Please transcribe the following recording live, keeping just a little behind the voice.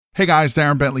Hey guys,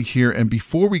 Darren Bentley here, and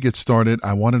before we get started,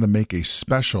 I wanted to make a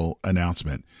special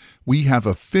announcement. We have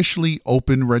officially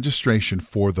opened registration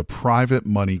for the Private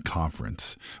Money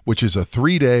Conference, which is a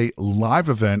 3-day live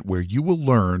event where you will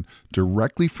learn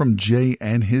directly from Jay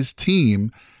and his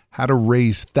team how to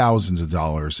raise thousands of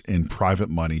dollars in private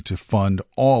money to fund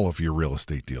all of your real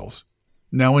estate deals.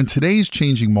 Now, in today's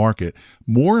changing market,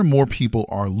 more and more people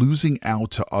are losing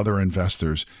out to other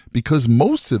investors because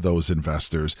most of those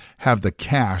investors have the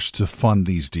cash to fund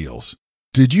these deals.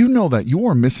 Did you know that you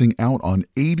are missing out on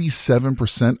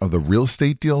 87% of the real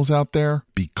estate deals out there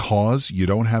because you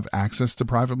don't have access to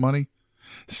private money?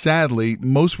 Sadly,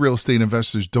 most real estate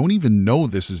investors don't even know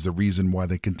this is the reason why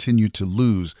they continue to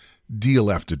lose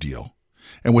deal after deal.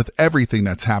 And with everything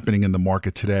that's happening in the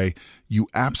market today, you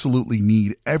absolutely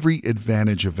need every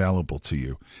advantage available to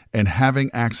you. And having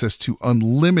access to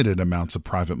unlimited amounts of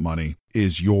private money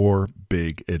is your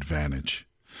big advantage.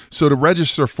 So to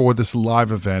register for this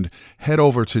live event, head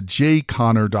over to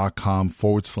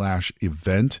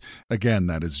jayconner.com/event. Again,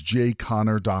 that is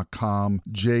jayconner.com,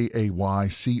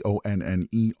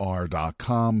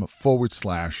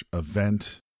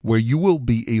 jayconner.com/event, where you will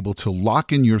be able to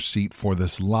lock in your seat for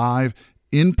this live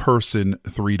in-person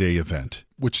 3-day event,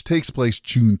 which takes place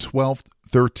June 12th,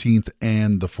 13th,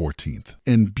 and the 14th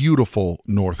in beautiful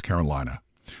North Carolina.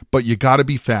 But you got to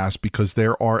be fast because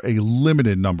there are a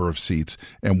limited number of seats,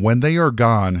 and when they are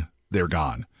gone, they're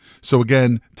gone. So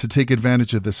again, to take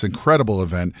advantage of this incredible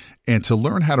event and to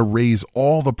learn how to raise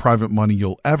all the private money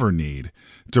you'll ever need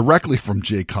directly from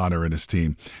Jay Conner and his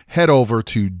team, head over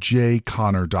to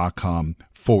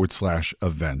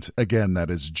jayconner.com/event. Again,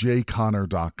 that is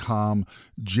jayconner.com,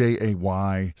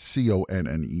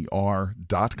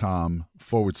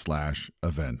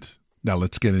 jayconner.com/event. Now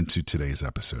let's get into today's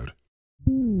episode.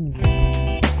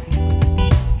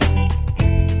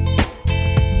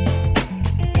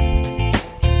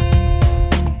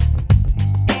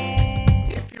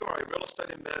 If you are a real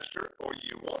estate investor or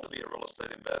you want to be a real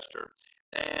estate investor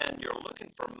and you're looking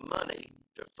for money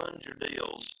to fund your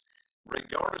deals,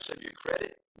 regardless of your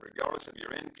credit, regardless of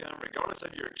your income, regardless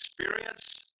of your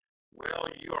experience, well,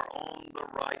 you are on the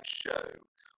right show.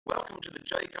 Welcome to the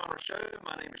Jay Conner Show.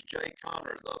 My name is Jay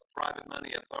Conner, the Private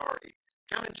Money Authority,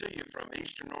 coming to you from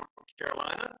Eastern North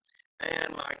Carolina.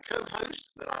 And my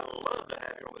co-host that I love to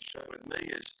have here on the show with me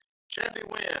is Chaffee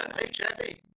Wynn. Hey,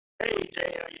 Chaffee. Hey,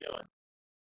 Jay, how you doing?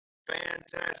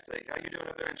 Fantastic. How you doing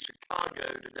up there in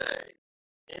Chicago today?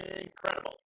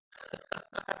 Incredible.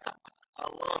 I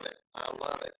love it. I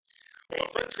love it. Hey, Well,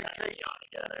 folks, in thanks for having case, me on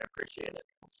again. I appreciate it.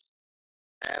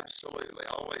 absolutely.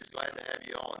 Always glad to have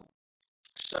you on.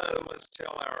 So let's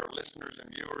tell our listeners and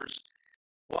viewers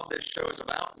what this show is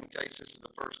about in case this is the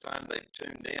first time they've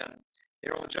tuned in.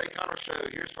 Here on the Jay Conner Show,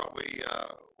 here's what we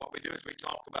do is we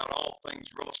talk about all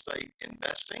things real estate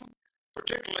investing,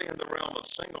 particularly in the realm of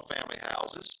single-family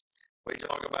houses. We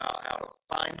talk about how to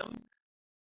find them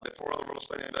before other real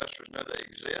estate investors know they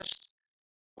exist.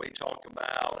 We talk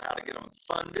about how to get them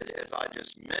funded, as I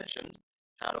just mentioned,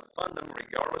 how to fund them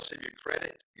regardless of your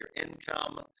credit, your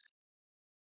income,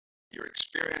 your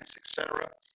experience, etc.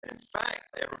 And in fact,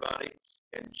 everybody,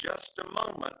 in just a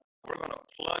moment, we're going to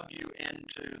plug you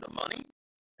into the money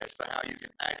as to how you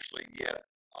can actually get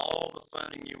all the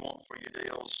funding you want for your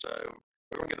deals. So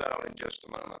we're going to get that out in just a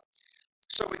moment.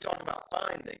 So we talk about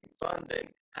finding,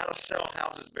 funding, how to sell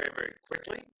houses very, very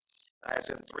quickly, as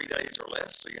in 3 days or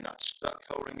less, so you're not stuck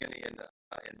holding any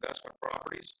investment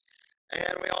properties.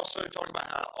 And we also talk about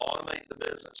how to automate the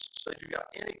business. So if you've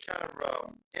got any kind of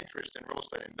interest in real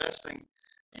estate investing,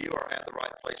 you are at the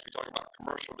right place. We talk about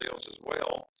commercial deals as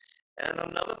well. And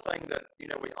another thing that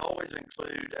we always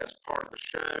include as part of the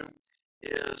show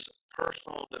is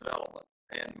personal development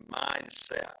and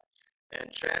mindset.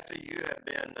 And Chaffee, you have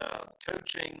been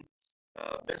coaching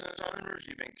business owners.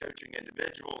 You've been coaching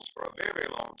individuals for a very, very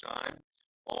long time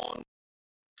on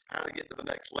how to get to the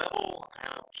next level,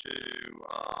 how to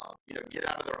get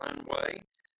out of their own way.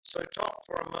 So talk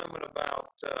for a moment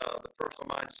about the personal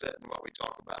mindset and what we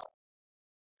talk about.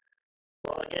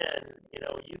 Well, again,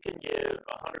 you can give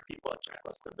 100 people a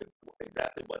checklist of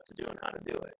exactly what to do and how to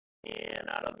do it. And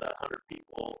out of the 100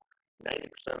 people,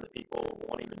 90% of the people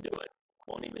won't even do it,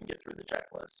 won't even get through the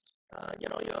checklist.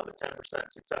 You'll have a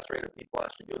 10% success rate of people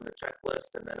actually doing the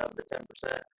checklist, and then of the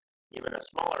 10%, even a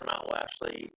smaller amount will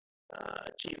actually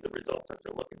achieve the results that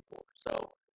they're looking for.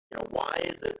 So, why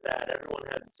is it that everyone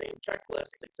has the same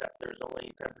checklist, except there's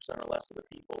only 10% or less of the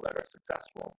people that are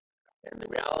successful? And the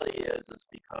reality is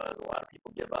because a lot of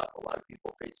people give up, a lot of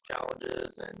people face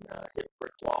challenges and hit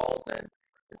brick walls, and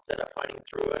instead of fighting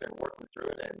through it and working through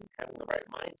it and having the right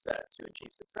mindset to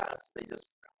achieve success, they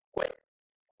just quit.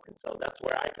 And so that's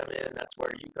where I come in, that's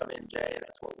where you come in, Jay, and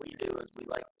that's what we do is we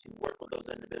like to work with those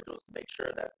individuals to make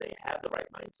sure that they have the right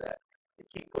mindset to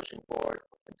keep pushing forward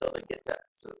until they get to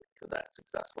that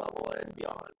success level and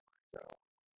beyond. So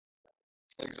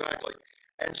Exactly.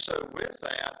 And so with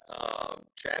that,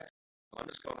 Chad, I'm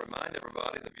just going to remind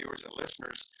everybody, the viewers and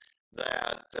listeners,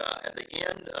 that at the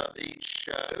end of each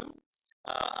show,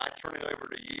 I turn it over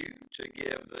to you to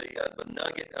give the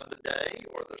nugget of the day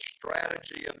or the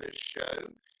strategy of this show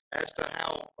as to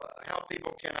how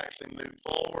people can actually move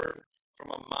forward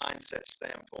from a mindset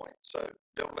standpoint. So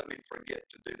don't let me forget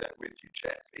to do that with you,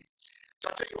 Chaffee. So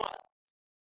I'll tell you what,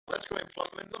 let's go ahead and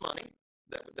plug them into the money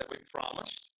that we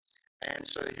promised. And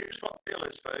so here's what the deal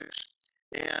is, folks.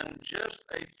 In just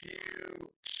a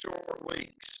few short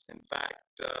weeks, in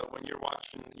fact, when you're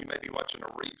watching, you may be watching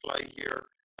a replay here.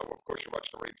 Oh, of course, you're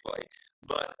watching a replay.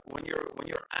 But when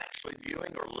you're actually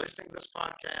viewing or listening to this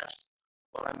podcast,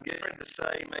 what I'm getting ready to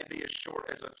say may be as short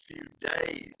as a few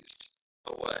days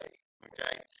away.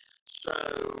 Okay. So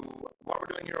what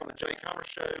we're doing here on the Jay Conner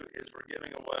Show is we're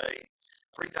giving away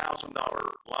 $3,000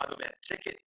 live event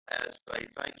ticket as a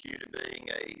thank you to being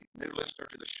a new listener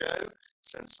to the show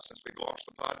since we've launched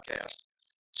the podcast.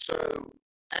 So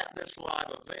at this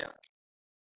live event,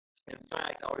 in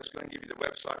fact, I was going to give you the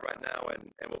website right now,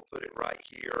 and we'll put it right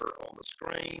here on the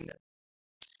screen.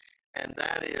 And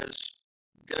that is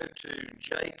go to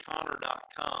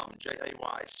jayconner.com,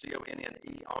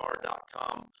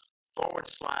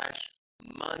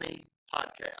 JAYCONNER.com/money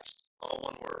podcast, all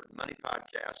one word, money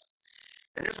podcast.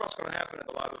 And here's what's going to happen at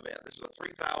the live event. This is a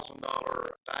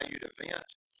 $3,000 valued event,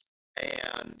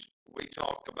 and we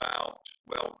talk about,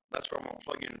 well, that's where I'm going to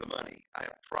plug you into the money. I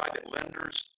have private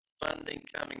lenders funding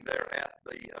coming there at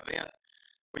the event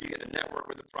where you get to network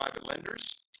with the private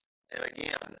lenders. And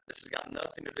again, this has got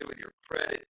nothing to do with your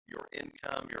credit, your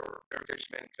income, your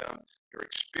verification of income, your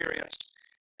experience.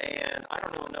 And I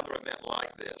don't know another event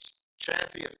like this.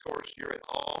 Chaffee, of course, you're at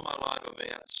all my live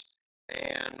events.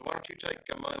 And why don't you take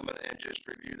a moment and just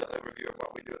review the overview of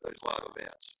what we do at those live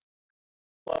events?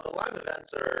 Well, the live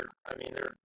events are, I mean,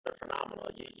 they're phenomenal.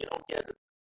 You don't get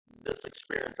this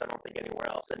experience, I don't think, anywhere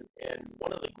else. And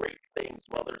one of the great things,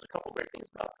 well, there's a couple great things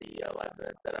about the live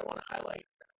event that I want to highlight.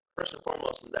 First and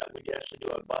foremost is that we actually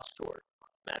do a bus tour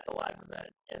at the live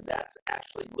event, and that's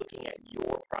actually looking at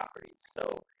your properties.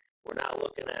 So we're not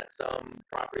looking at some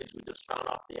properties we just found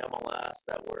off the MLS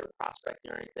that we're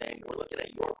prospecting or anything. We're looking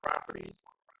at your properties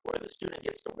where the student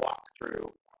gets to walk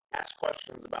through, ask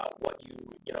questions about what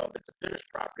if it's a finished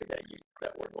property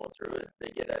that we're going through, they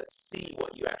get to see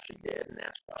what you actually did and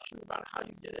ask questions about how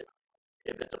you did it.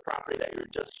 If it's a property that you're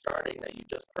just starting, that you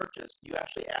just purchased, you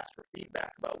actually ask for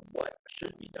feedback about what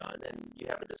should be done, and you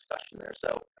have a discussion there.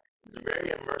 So it's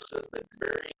very immersive. It's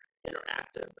very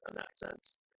interactive in that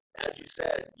sense. As you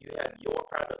said, you have your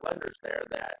private lenders there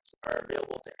that are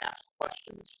available to ask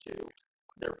questions to.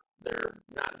 They're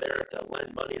not there to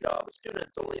lend money to all the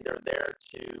students, only they're there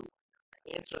to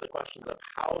answer the questions of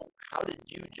how did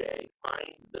you, Jay,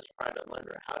 find this private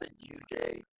lender? How did you,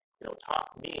 Jay,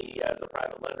 talk me as a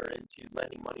private lender into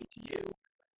lending money to you?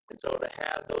 And so to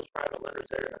have those private lenders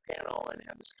there in a panel and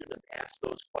have the students ask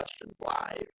those questions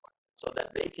live so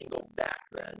that they can go back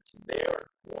then to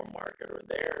their warm market or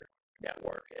their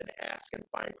network and ask and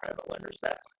find private lenders,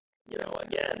 that's,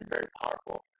 again, very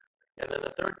powerful. And then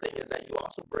the third thing is that you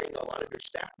also bring a lot of your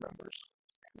staff members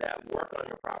that work on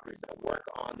your properties, that work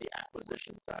on the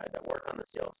acquisition side, that work on the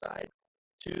sales side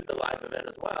to the live event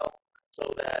as well,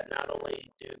 so that not only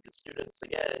do the students,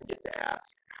 again, get to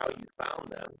ask how you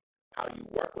found them, how you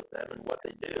work with them, and what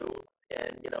they do,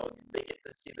 and, they get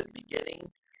to see the beginning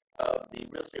of the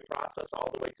real estate process all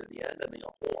the way to the end, and the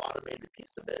whole automated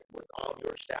piece of it with all of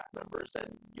your staff members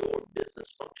and your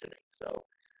business functioning. So,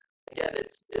 again,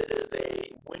 it is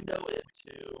a window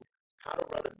into how to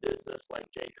run a business like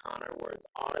Jay Conner, where it's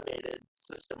automated,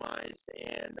 systemized,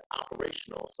 and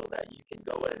operational so that you can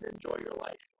go in and enjoy your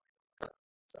life.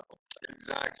 So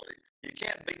Exactly. You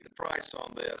can't beat the price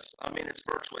on this. I mean, it's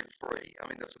virtually free. I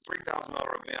mean, it's a $3,000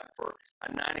 event for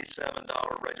a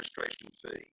 $97 registration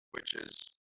fee, which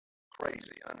is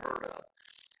crazy, unheard of.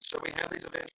 So we have these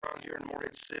events out here in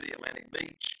Morehead City, Atlantic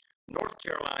Beach, North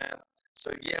Carolina.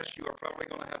 So yes, you are probably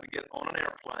going to have to get on an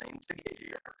airplane to get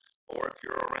here. Or if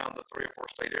you're around the 3 or 4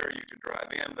 state area, you can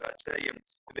drive in. But I tell you,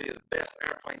 it'll be the best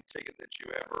airplane ticket that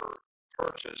you ever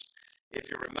purchased if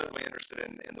you're remotely interested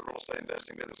in the real estate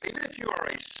investing business. Even if you are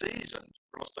a seasoned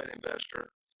real estate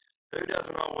investor, who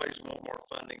doesn't always want more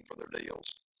funding for their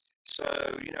deals? So,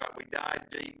 we dive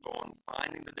deep on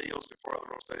finding the deals before other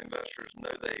real estate investors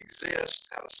know they exist,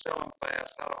 how to sell them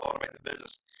fast, how to automate the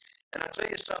business. And I tell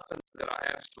you something that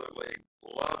I absolutely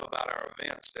love about our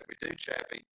events that we do,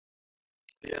 Chappie,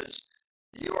 is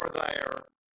you are there.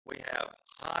 We have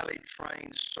highly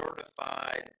trained,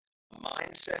 certified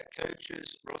mindset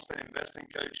coaches, real estate investing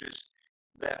coaches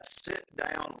that sit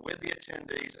down with the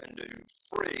attendees and do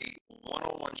free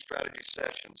one-on-one strategy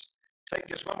sessions. Take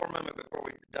just one more moment before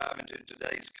we dive into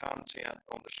today's content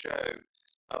on the show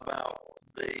about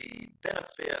the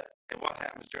benefit and what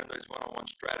happens during those one-on-one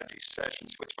strategy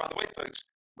sessions, which, by the way, folks,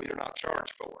 we do not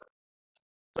charge for.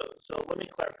 So let me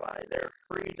clarify. They're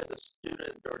free to the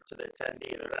student or to the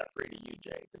attendee. They're not free to you,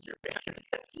 Jay, because you're paying.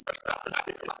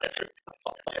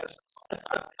 Yes,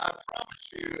 I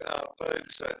promise you,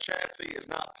 folks, Chaffee is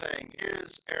not paying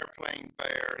his airplane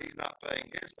fare. He's not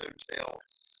paying his hotel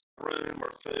room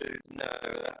or food. No,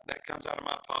 that comes out of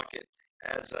my pocket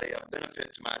as a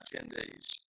benefit to my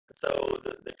attendees. So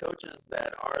the coaches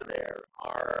that are there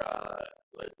are,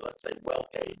 let's say, well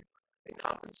paid and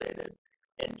compensated.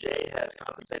 And Jay has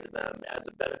compensated them as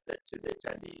a benefit to the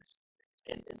attendees.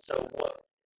 And so what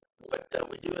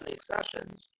we do in these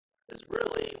sessions is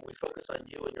really we focus on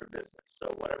you and your business.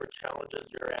 So whatever challenges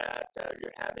you're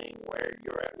having, wherever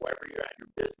you're at your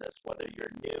business, whether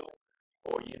you're new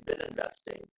or you've been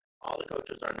investing, all the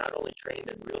coaches are not only trained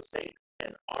in real estate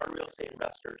and are real estate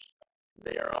investors,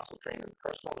 they are also trained in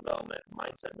personal development,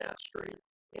 mindset mastery,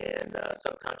 and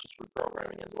subconscious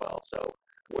reprogramming as well. So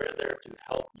we're there to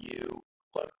help you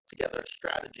put together a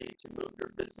strategy to move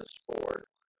your business forward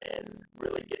and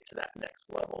really get to that next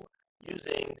level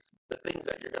using the things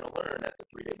that you're going to learn at the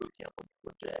 3-day boot camp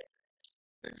with Jay.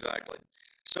 Exactly.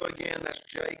 So again, that's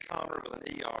Jay Conner with an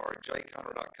ER,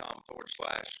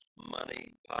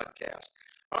 jayconner.com/money podcast.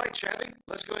 All right, Chappie,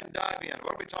 let's go ahead and dive in.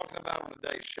 What are we talking about on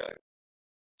today's show?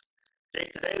 Jay,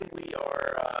 today we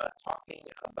are talking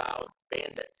about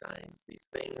bandit signs, these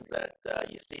things that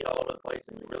you see all over the place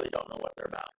and you really don't know what they're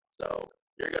about. So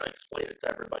you're going to explain it to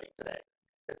everybody today.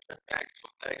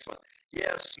 Excellent.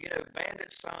 Yes,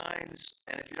 bandit signs,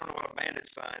 and if you don't know what a bandit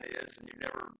sign is and you've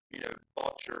never,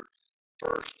 bought your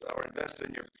first or invested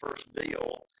in your first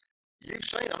deal, you've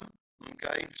seen them,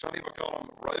 okay? Some people call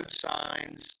them road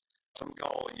signs, some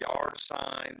call yard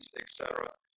signs,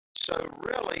 etc. So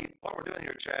really what we're doing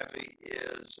here, Chaffee,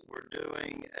 is we're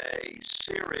doing a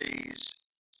series,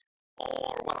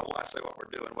 or what I want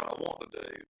to do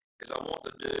is I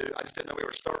just didn't know we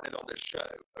were starting it on this show,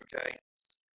 okay?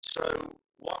 So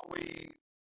what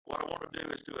I want to do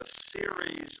is do a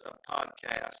series of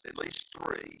podcasts, at least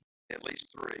three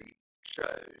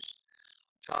shows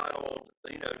titled,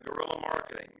 Guerrilla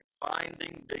Marketing,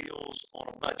 Finding Deals on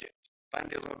a Budget.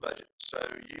 So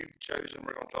you've chosen,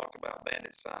 we're going to talk about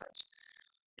bandit signs.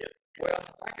 Well,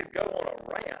 I could go on a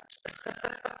rant.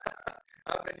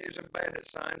 I've been using bandit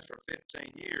signs for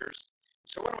 15 years.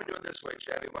 So why don't we do it this way,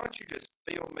 Chappie? Why don't you just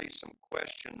field me some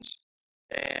questions,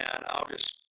 and I'll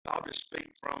just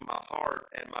speak from my heart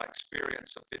and my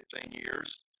experience of 15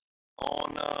 years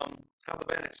on how the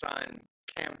bandit sign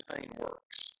campaign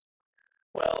works.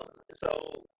 Well,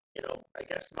 so, I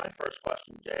guess my first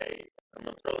question, Jay, I'm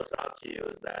going to throw this out to you,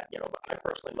 is that, I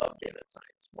personally love bandit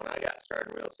signs. When I got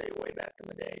started in real estate way back in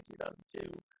the day,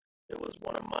 2002, it was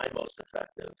one of my most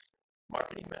effective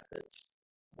marketing methods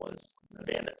was the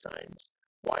bandit signs.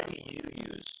 Why do you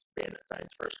use bandit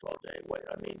signs, first of all, Jay? Why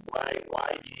are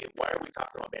we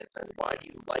talking about bandit signs? Why do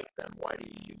you like them? Why do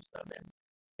you use them?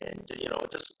 And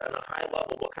just on a high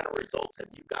level, what kind of results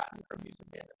have you gotten from using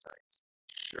bandit signs?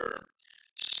 Sure.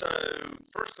 So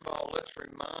first of all,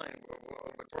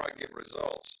 before I give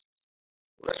results,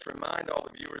 let's remind all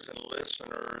the viewers and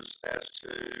listeners as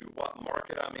to what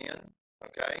market I'm in,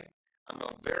 okay? I'm in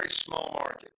a very small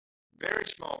market.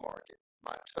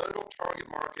 My total target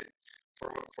market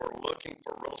for looking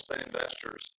for real estate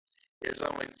investors is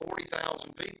only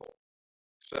 40,000 people.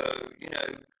 So,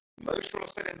 most real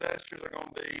estate investors are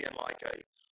going to be in like a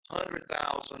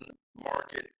 100,000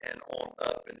 market and on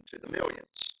up into the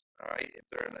millions, all right, if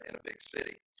they're in a big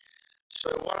city. So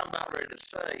what I'm about ready to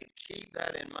say, keep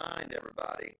that in mind,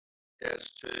 everybody, as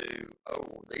to,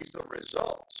 these are the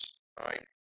results, all right?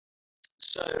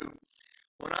 So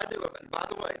when I do and by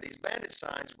the way, these bandit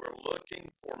signs, we're looking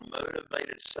for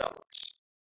motivated sellers.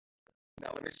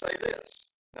 Now let me say this,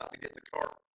 not to get the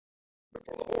cart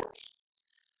before the horse.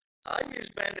 I use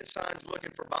bandit signs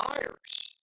looking for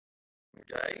buyers,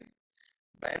 okay?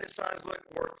 Bandit signs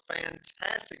work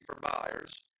fantastic for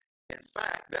buyers. In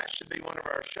fact, that should be one of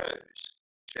our shows,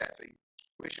 Chaffee.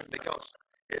 Because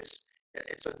it's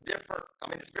a different,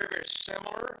 it's very, very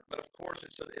similar, but of course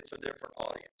it's a different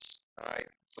audience, all right?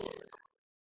 Absolutely.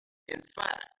 In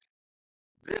fact,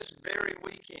 this very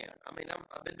weekend, I've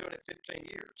been doing it 15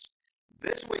 years.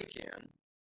 This weekend,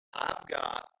 I've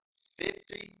got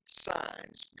 50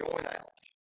 signs going out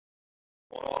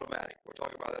on automatic. We'll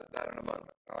talk about that in a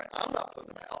moment. All right, I'm not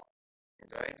putting them out.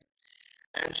 Okay,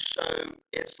 and so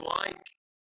it's like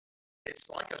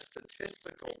a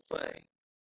statistical thing.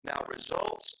 Now,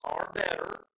 results are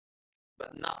better,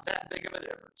 but not that big of a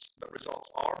difference. But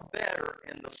results are better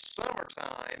in the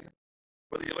summertime,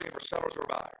 whether you're looking for sellers or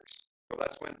buyers. So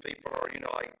that's when people are,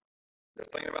 like they're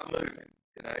thinking about moving.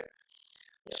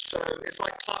 So it's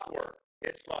like clockwork.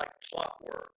 It's like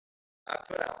clockwork. I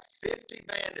put out 50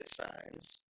 bandit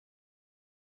signs,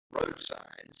 road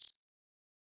signs,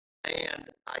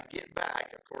 and I get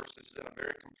back. Of course, this is in a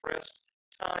very compressed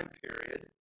time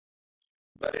period,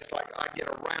 but it's like I get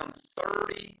around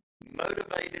 30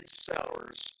 motivated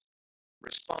sellers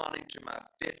responding to my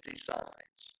 50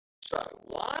 signs. So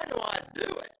why do I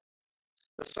do it?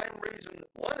 The same reason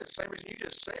you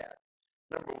just said.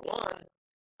 Number one,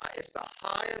 it's the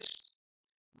highest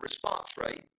response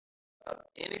rate of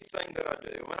anything that I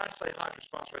do. When I say highest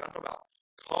response rate, I'm talking about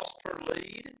cost per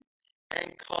lead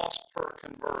and cost per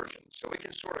conversion. So we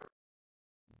can sort of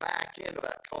back into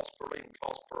that cost per lead and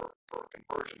cost per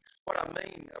conversion. What I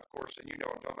mean, of course, and you know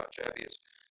what I'm talking about, Chevy, is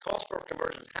cost per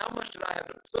conversion is how much did I have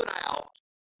to put out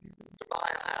to buy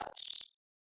a house?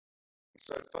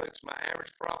 So, folks, my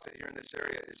average profit here in this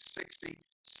area is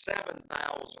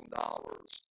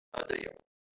 $67,000 a deal.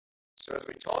 So as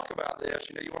we talk about this,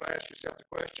 you want to ask yourself the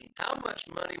question, how much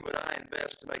money would I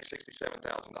invest to make $67,000?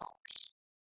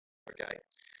 Okay.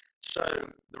 So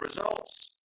the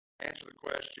results answer the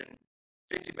question,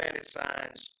 50 bandit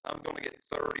signs, I'm going to get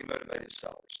 30 motivated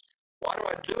sellers. Why do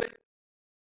I do it?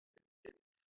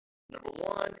 Number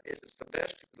one is it's the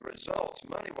best results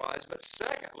money-wise, but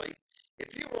secondly,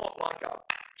 if you want like a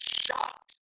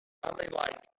shot, I mean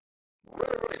like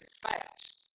really, really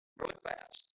fast,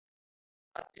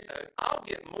 I'll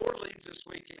get more leads this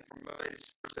weekend from motivated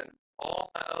sellers than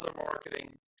all my other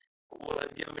marketing will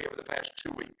have given me over the past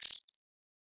 2 weeks.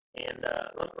 And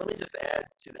let me just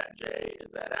add to that, Jay,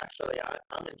 is that actually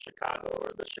I'm in Chicago,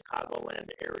 or the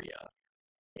Chicagoland area,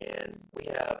 and we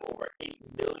have over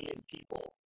 8 million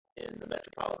people in the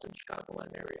metropolitan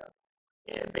Chicagoland area.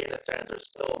 And bandit signs are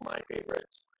still my favorite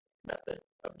method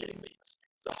of getting leads.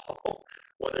 So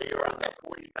whether you're on the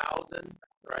 40,000,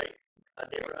 right, a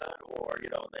neighborhood, or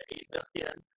the 8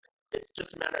 million, it's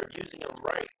just a matter of using them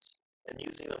right and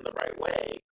using them the right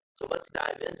way. So let's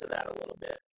dive into that a little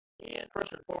bit. And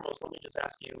first and foremost, let me just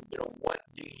ask you, what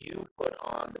do you put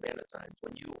on the bandit signs?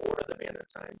 When you order the bandit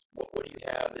signs, what do you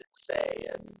have it say,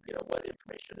 and what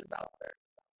information is out there?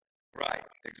 Right,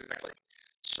 exactly.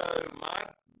 So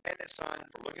my bandit sign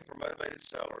for looking for motivated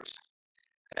sellers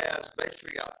has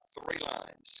basically got 3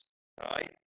 lines. All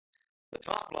right. The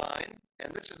top line,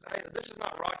 and this is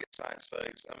not rocket science,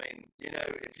 folks. I mean,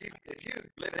 if you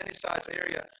live in any size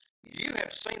area, you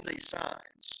have seen these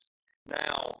signs.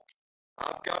 Now,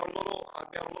 I've got a little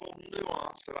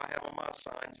nuance that I have on my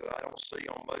signs that I don't see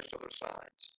on most other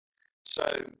signs. So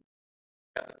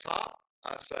at the top,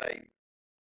 I say,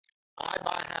 I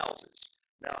buy houses.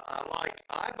 Now,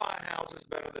 I buy houses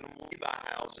better than we buy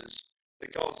houses,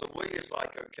 because the we is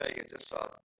like, okay, is this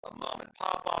a mom and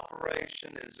pop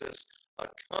operation? Is this a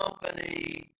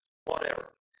company?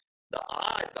 Whatever. The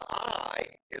I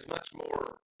is much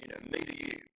more, me to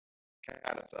you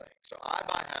kind of thing. So I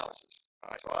buy houses. All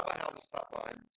right, so I buy houses, top line.